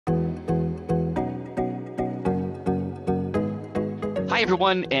Hi,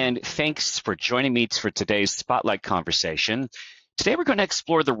 everyone, and thanks for joining me for today's Spotlight conversation. Today, we're going to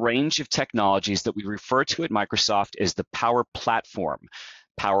explore the range of technologies that we refer to at Microsoft as the Power Platform.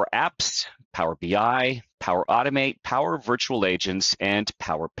 Power Apps, Power BI, Power Automate, Power Virtual Agents, and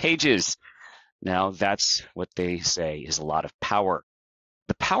Power Pages. Now, that's what they say is a lot of power.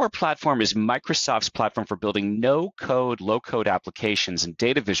 The Power Platform is Microsoft's platform for building no-code, low-code applications and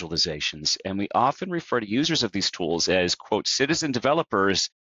data visualizations, and we often refer to users of these tools as, quote, citizen developers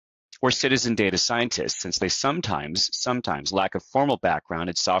or citizen data scientists, since they sometimes lack a formal background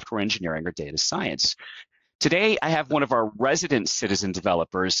in software engineering or data science. Today, I have one of our resident citizen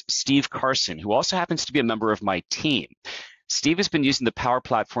developers, Steve Carson, who also happens to be a member of my team. Steve has been using the Power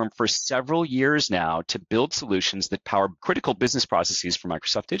Platform for several years now to build solutions that power critical business processes for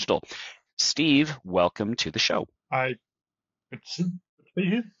Microsoft Digital. Steve, welcome to the show. Hi, it's good to be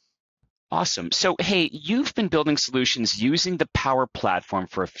here. Awesome. So, hey, you've been building solutions using the Power Platform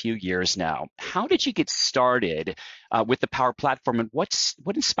for a few years now. How did you get started with the Power Platform, and what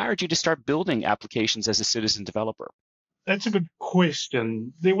inspired you to start building applications as a citizen developer? That's a good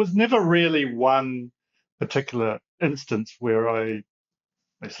question. There was never really one particular instance where I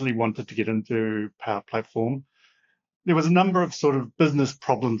basically wanted to get into Power Platform. There was a number of sort of business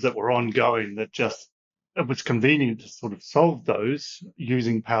problems that were ongoing that just it was convenient to sort of solve those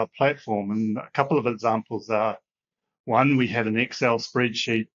using Power Platform. And a couple of examples are, one, we had an Excel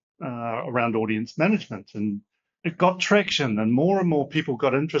spreadsheet around audience management, and it got traction, and more people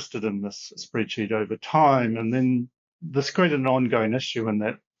got interested in this spreadsheet over time. And then this created an ongoing issue in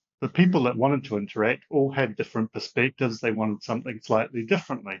that the people that wanted to interact all had different perspectives. They wanted something slightly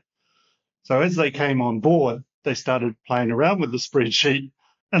differently. So as they came on board, they started playing around with the spreadsheet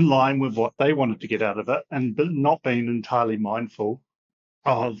in line with what they wanted to get out of it, and not being entirely mindful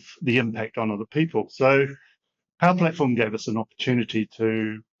of the impact on other people. So Power Platform gave us an opportunity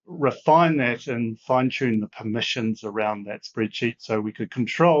to refine that and fine-tune the permissions around that spreadsheet so we could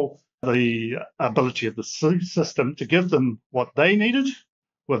control the ability of the system to give them what they needed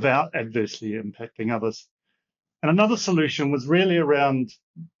without adversely impacting others. And another solution was really around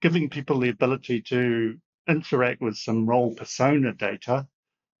giving people the ability to interact with some role persona data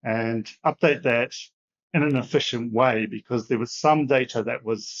and update that in an efficient way, because there was some data that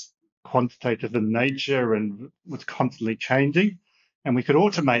was quantitative in nature and was constantly changing. And we could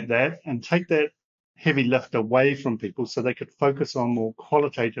automate that and take that heavy lift away from people so they could focus on more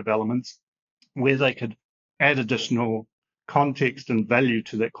qualitative elements where they could add additional context and value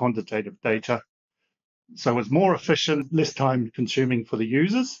to that quantitative data. So it was more efficient, less time consuming for the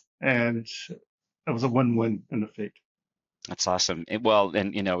users, and it was a win-win in effect. That's awesome.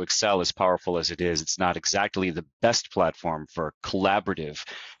 And Excel, as powerful as it is, it's not exactly the best platform for collaborative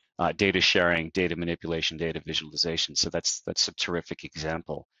data sharing, data manipulation, data visualization. So that's a terrific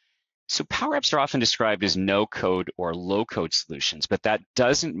example. So Power Apps are often described as no-code or low-code solutions, but that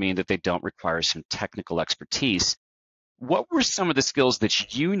doesn't mean that they don't require some technical expertise. What were some of the skills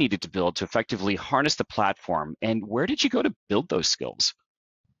that you needed to build to effectively harness the platform, and where did you go to build those skills?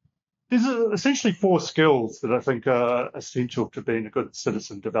 There's essentially four skills that I think are essential to being a good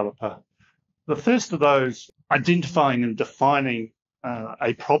citizen developer. The first of those, identifying and defining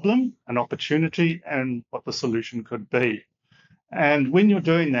a problem, an opportunity, and what the solution could be. And when you're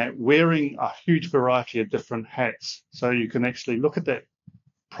doing that, wearing a huge variety of different hats, so you can actually look at that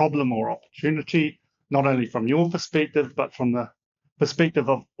problem or opportunity, not only from your perspective, but from the perspective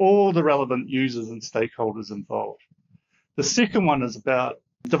of all the relevant users and stakeholders involved. The second one is about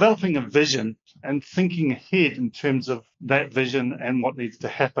developing a vision and thinking ahead in terms of that vision and what needs to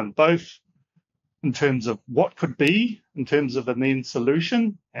happen, both in terms of what could be, in terms of an end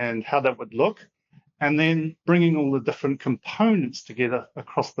solution and how that would look, and then bringing all the different components together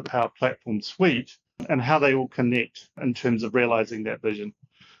across the Power Platform suite and how they all connect in terms of realizing that vision.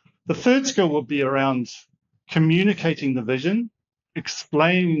 The third skill will be around communicating the vision,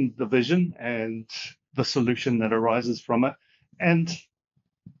 explaining the vision and the solution that arises from it, and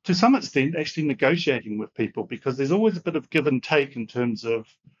to some extent actually negotiating with people, because there's always a bit of give and take in terms of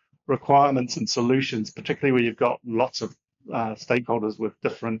requirements and solutions, particularly where you've got lots of stakeholders with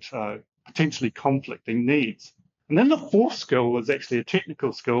different potentially conflicting needs. And then the fourth skill is actually a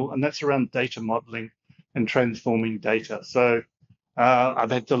technical skill, and that's around data modeling and transforming data. So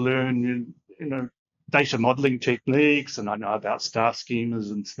I've had to learn, data modeling techniques, and I know about star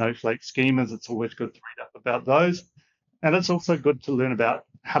schemas and snowflake schemas. It's always good to read up about those. And it's also good to learn about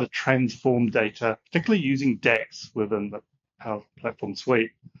how to transform data, particularly using DAX within the Power Platform suite.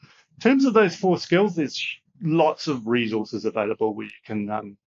 In terms of those four skills, there's lots of resources available where you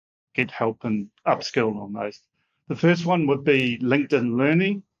can get help and upskill on those. The first one would be LinkedIn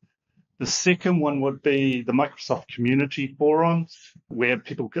Learning. The second one would be the Microsoft community forums, where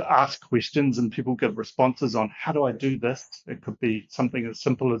people ask questions and people give responses on how do I do this? It could be something as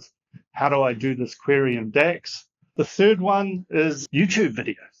simple as how do I do this query in DAX? The third one is YouTube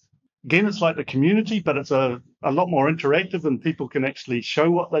videos. Again, it's like the community, but it's a lot more interactive and people can actually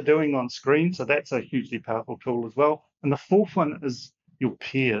show what they're doing on screen. So that's a hugely powerful tool as well. And the fourth one is your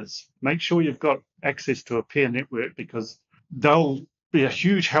peers. Make sure you've got access to a peer network because they'll be a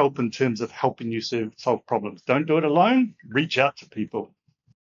huge help in terms of helping you solve problems. Don't do it alone. Reach out to people.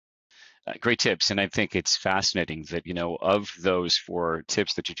 Great tips. And I think it's fascinating that, of those 4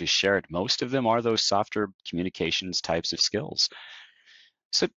 tips that you just shared, most of them are those softer communications types of skills.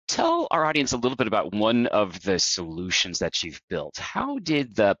 So tell our audience a little bit about one of the solutions that you've built. How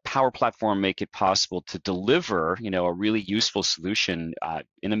did the Power Platform make it possible to deliver, a really useful solution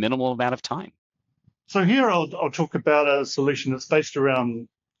in a minimal amount of time? So here I'll talk about a solution that's based around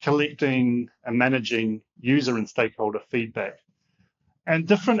collecting and managing user and stakeholder feedback. And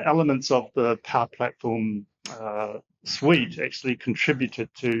different elements of the Power Platform suite actually contributed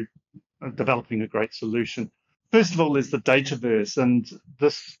to developing a great solution. First of all, there's the Dataverse, and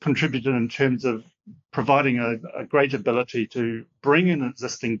this contributed in terms of providing a great ability to bring in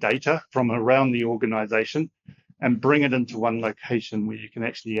existing data from around the organization and bring it into one location where you can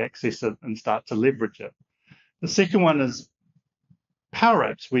actually access it and start to leverage it. The second one is Power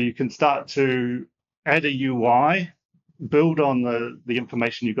Apps, where you can start to add a UI, build on the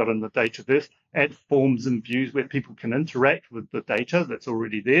information you've got in the Dataverse, add forms and views where people can interact with the data that's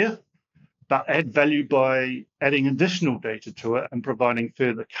already there, but add value by adding additional data to it and providing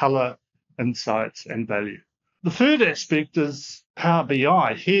further color, insights, and value. The third aspect is Power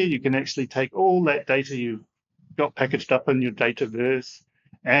BI. Here you can actually take all that data you've got packaged up in your Dataverse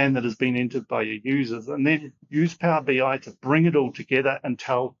and that has been entered by your users, and then use Power BI to bring it all together and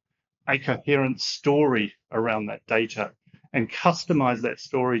tell a coherent story around that data and customize that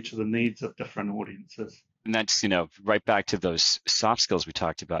story to the needs of different audiences. And that's, right back to those soft skills we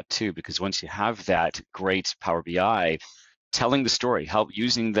talked about too, because once you have that great Power BI, telling the story,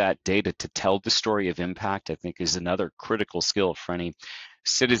 using that data to tell the story of impact, I think is another critical skill for any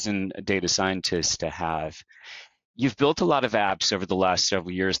citizen data scientist to have. You've built a lot of apps over the last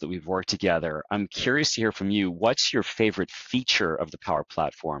several years that we've worked together. I'm curious to hear from you, what's your favorite feature of the Power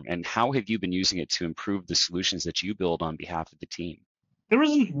Platform and how have you been using it to improve the solutions that you build on behalf of the team? There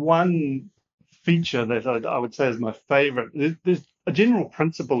isn't one feature that I would say is my favorite. There's a general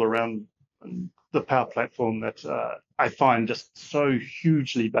principle around the Power Platform that I find just so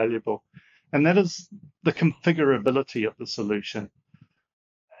hugely valuable, and that is the configurability of the solution.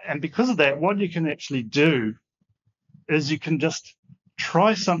 And because of that, what you can actually do is you can just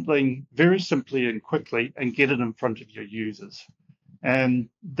try something very simply and quickly and get it in front of your users. And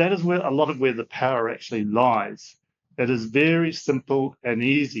that is where a lot of where the power actually lies. It is very simple and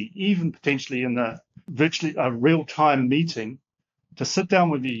easy, even potentially in virtually a real-time meeting, to sit down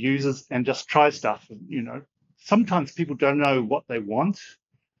with your users and just try stuff. Sometimes people don't know what they want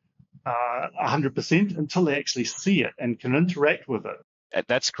 100% until they actually see it and can interact with it.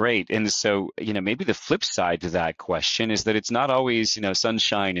 That's great. And so, maybe the flip side to that question is that it's not always,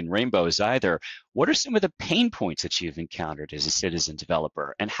 sunshine and rainbows either. What are some of the pain points that you've encountered as a citizen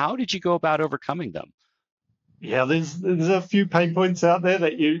developer, and how did you go about overcoming them? Yeah, there's a few pain points out there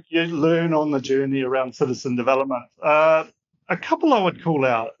that you learn on the journey around citizen development. A couple I would call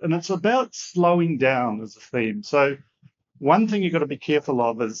out, and it's about slowing down as a theme. So one thing you've got to be careful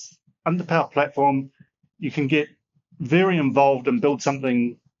of is under Power Platform, you can get very involved and build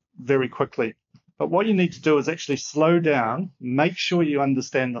something very quickly. But what you need to do is actually slow down, make sure you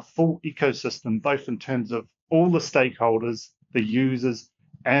understand the full ecosystem, both in terms of all the stakeholders, the users,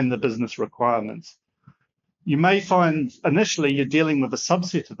 and the business requirements. You may find initially you're dealing with a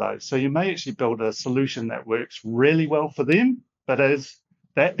subset of those. So you may actually build a solution that works really well for them. But as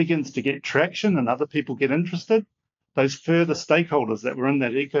that begins to get traction and other people get interested, those further stakeholders that were in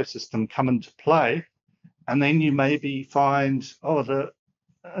that ecosystem come into play. And then you maybe find,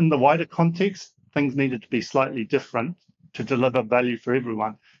 in the wider context, things needed to be slightly different to deliver value for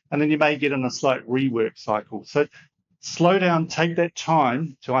everyone. And then you may get in a slight rework cycle. So slow down, take that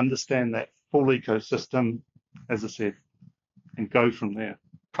time to understand that full ecosystem, as I said, and go from there.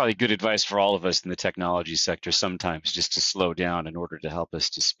 Probably good advice for all of us in the technology sector sometimes, just to slow down in order to help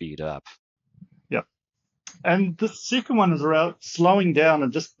us to speed up. Yeah. And the second one is around slowing down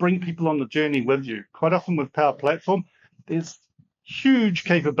and just bring people on the journey with you. Quite often with Power Platform, there's huge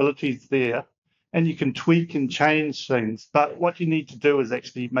capabilities there and you can tweak and change things. But what you need to do is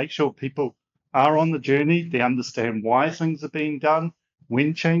actually make sure people are on the journey. They understand why things are being done,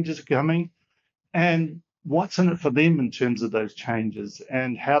 when changes are coming, and what's in it for them in terms of those changes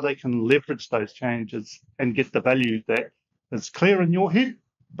and how they can leverage those changes and get the value that is clear in your head,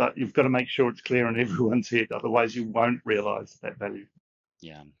 but you've got to make sure it's clear in everyone's head. Otherwise, you won't realize that value.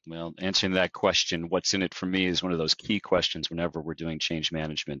 Yeah, well, answering that question, what's in it for me, is one of those key questions whenever we're doing change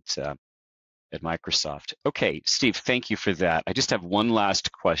management at Microsoft. Okay, Steve, thank you for that. I just have one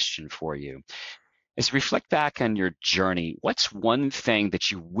last question for you. As you reflect back on your journey, what's one thing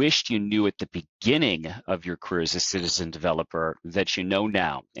that you wished you knew at the beginning of your career as a citizen developer that you know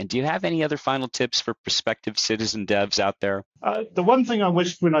now? And do you have any other final tips for prospective citizen devs out there? The one thing I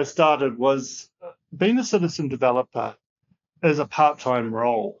wished when I started was being a citizen developer is a part-time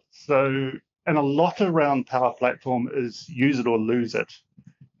role. So, and a lot around Power Platform is use it or lose it.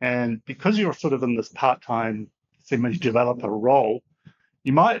 And because you're sort of in this part-time semi-developer role,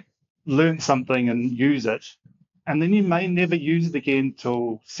 you might learn something and use it, and then you may never use it again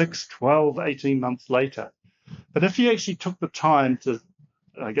till 6, 12, 18 months later. But if you actually took the time to,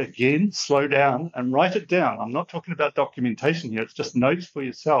 again, slow down and write it down, I'm not talking about documentation here, it's just notes for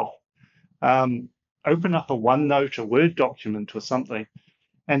yourself. Open up a OneNote, a Word document or something,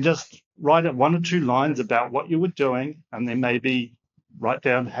 and just write it 1 or 2 lines about what you were doing, and then maybe write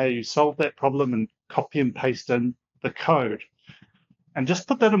down how you solved that problem and copy and paste in the code. And just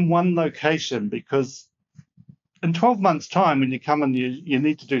put that in one location, because in 12 months' time, when you come and you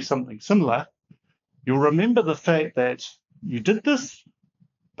need to do something similar, you'll remember the fact that you did this,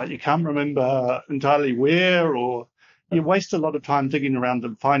 but you can't remember entirely where, or you waste a lot of time digging around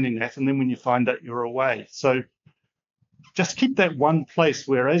and finding that, and then when you find it, you're away. So just keep that one place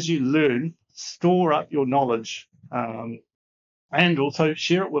where, as you learn, store up your knowledge, and also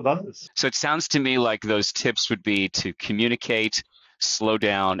share it with others. So it sounds to me like those tips would be to communicate, slow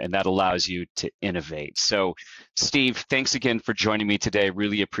down, and that allows you to innovate. So, Steve, thanks again for joining me today.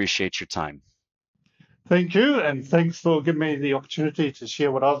 Really appreciate your time. Thank you, and thanks for giving me the opportunity to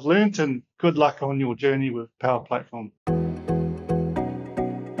share what I've learned, and good luck on your journey with Power Platform.